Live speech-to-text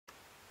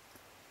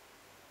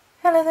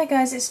Hello there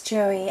guys, it's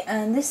Joey,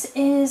 and this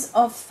is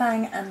of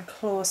Fang and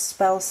Claw's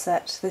spell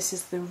set. This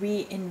is the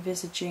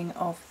re-envisaging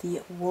of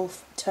the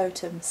Wolf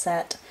Totem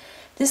set.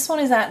 This one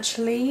is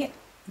actually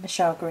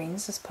Michelle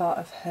Green's as part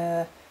of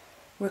her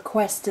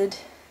requested,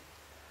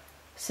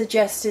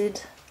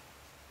 suggested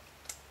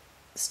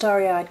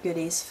starry-eyed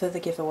goodies for the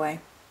giveaway.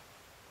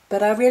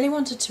 But I really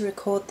wanted to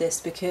record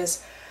this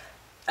because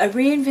a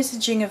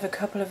re-envisaging of a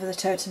couple of the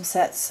totem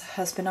sets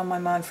has been on my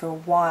mind for a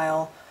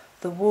while,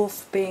 the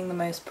wolf being the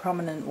most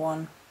prominent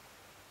one.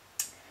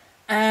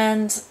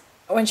 And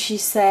when she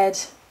said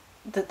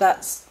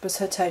that was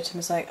her totem, I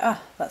was like,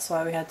 ah, that's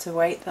why we had to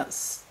wait,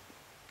 that's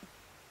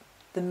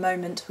the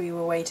moment we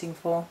were waiting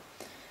for.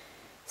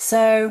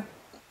 So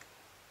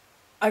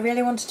I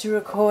really wanted to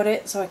record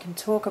it so I can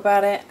talk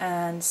about it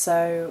and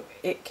so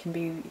it can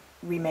be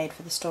remade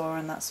for the store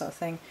and that sort of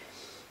thing.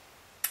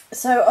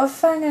 So of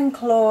Fang and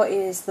Claw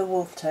is the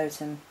wolf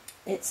totem.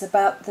 It's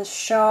about the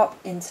sharp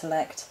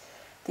intellect,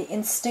 the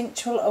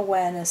instinctual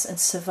awareness and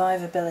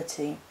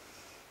survivability,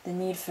 the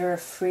need for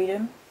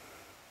freedom,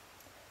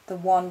 the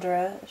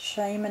wanderer,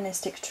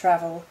 shamanistic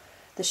travel,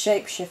 the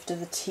shapeshifter,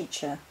 the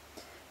teacher,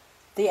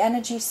 the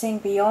energy seeing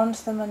beyond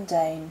the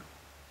mundane,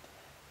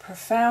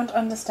 profound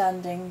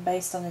understanding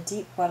based on a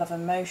deep well of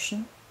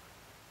emotion,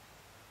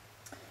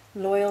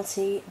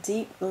 loyalty,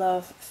 deep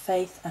love,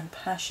 faith and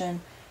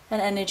passion,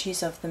 and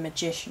energies of the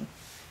magician.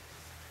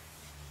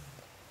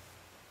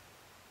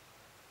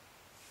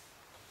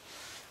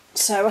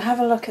 So we'll have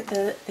a look at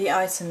the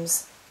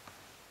items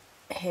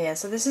here.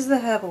 So this is the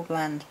herbal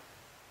blend.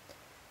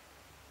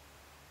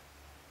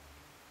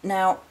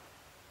 Now,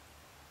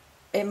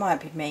 it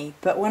might be me,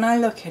 but when I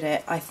look at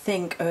it, I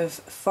think of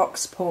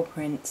fox paw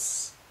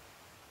prints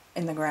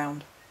in the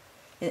ground.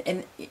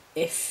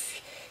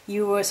 If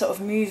you were sort of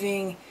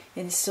moving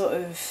in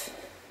through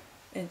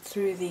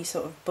these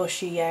sort of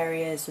bushy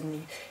areas and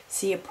you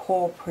see a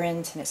paw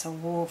print and it's a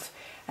wolf,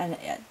 and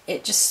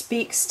it just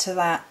speaks to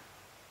that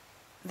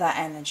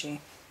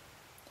energy.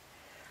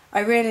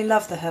 I really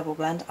love the herbal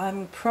blend.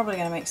 I'm probably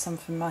going to make some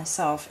for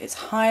myself. It's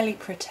highly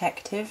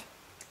protective,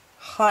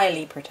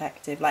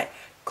 like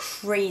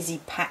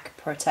crazy pack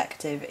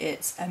protective.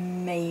 It's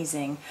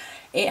amazing.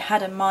 It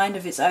had a mind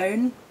of its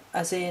own,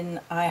 as in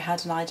I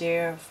had an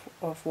idea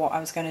of what I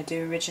was going to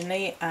do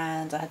originally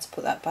and I had to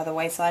put that by the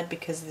wayside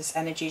because this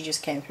energy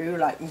just came through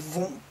like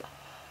vroom.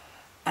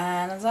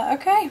 And I was like,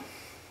 okay.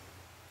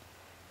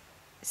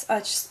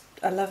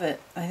 I love it.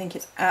 I think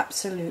it's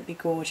absolutely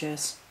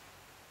gorgeous.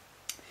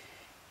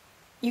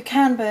 You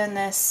can burn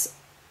this.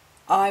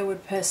 I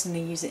would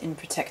personally use it in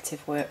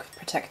protective work,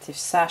 protective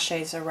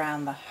sachets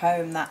around the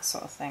home, that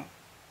sort of thing.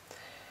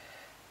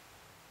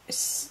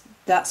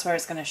 That's where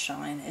it's going to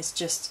shine. It's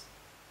just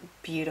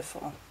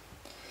beautiful.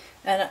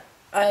 And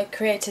I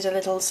created a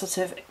little sort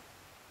of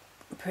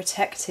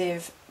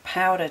protective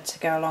powder to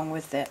go along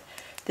with it.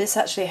 This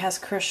actually has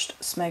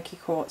crushed smoky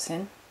quartz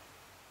in,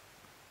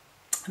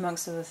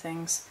 amongst other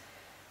things,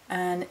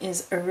 and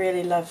is a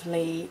really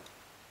lovely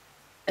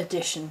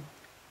addition.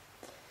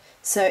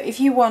 So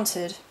if you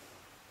wanted,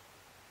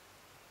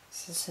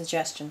 it's a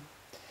suggestion,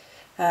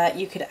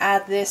 you could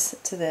add this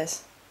to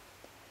this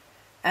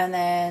and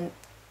then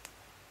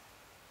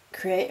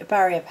create a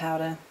barrier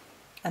powder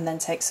and then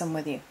take some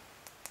with you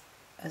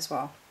as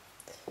well.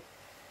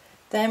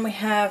 Then we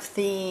have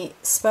the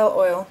spell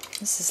oil.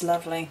 This is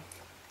lovely.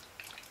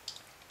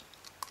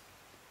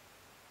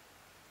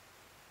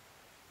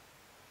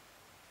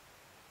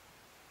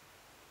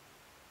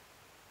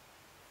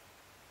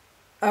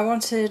 I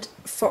wanted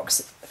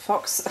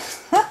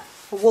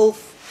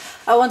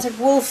wolf. I wanted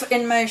wolf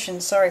in motion.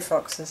 Sorry,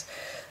 foxes.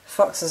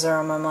 Foxes are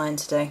on my mind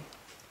today.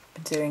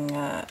 Been doing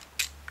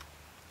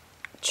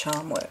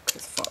charm work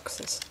with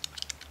foxes.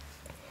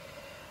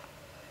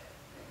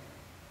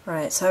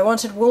 Right, so I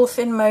wanted wolf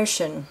in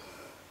motion.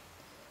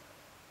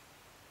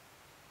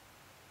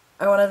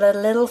 I wanted a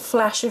little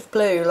flash of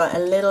blue, like a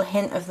little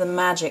hint of the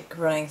magic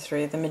running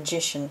through, the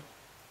magician,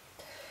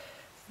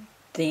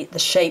 the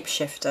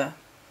shapeshifter.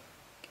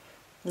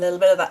 A little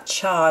bit of that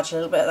charge, a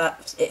little bit of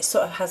that, it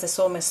sort of has this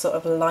almost sort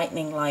of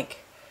lightning-like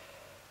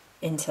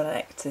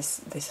intellect,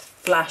 this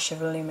flash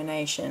of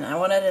illumination. I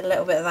wanted a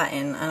little bit of that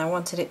in, and I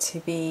wanted it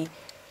to be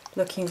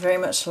looking very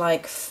much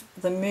like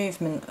the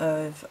movement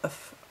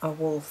of a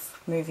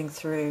wolf moving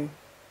through.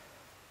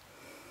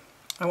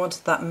 I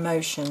wanted that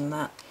motion,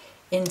 that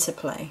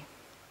interplay.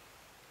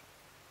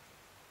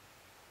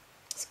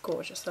 It's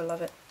gorgeous, I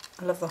love it.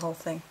 I love the whole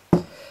thing.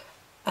 And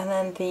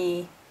then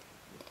the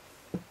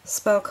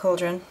spell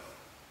cauldron.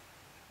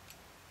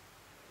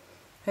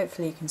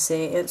 Hopefully you can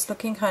see, it's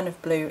looking kind of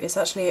blue. It's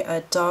actually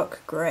a dark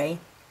grey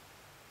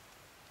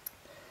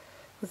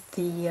with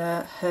the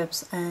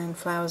herbs and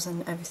flowers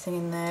and everything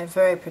in there.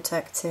 Very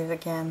protective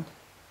again.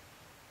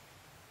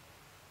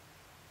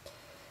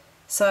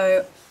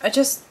 So I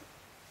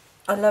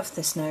love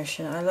this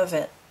notion. I love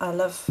it. I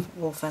love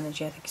wolf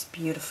energy. I think it's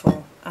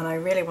beautiful, and I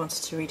really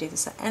wanted to redo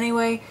this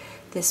anyway.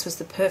 This was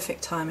the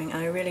perfect timing,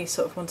 and I really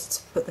sort of wanted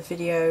to put the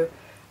video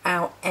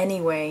out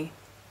anyway.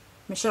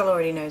 Michelle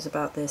already knows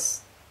about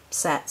this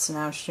set, so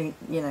now she,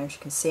 you know, she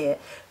can see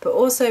it, but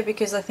also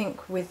because I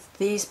think with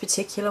these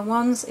particular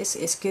ones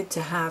it's good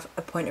to have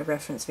a point of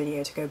reference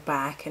video to go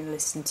back and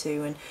listen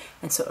to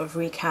and sort of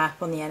recap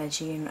on the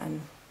energy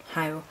and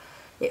how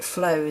it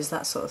flows,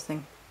 that sort of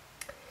thing.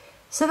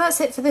 So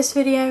that's it for this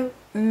video.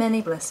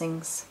 Many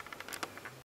blessings.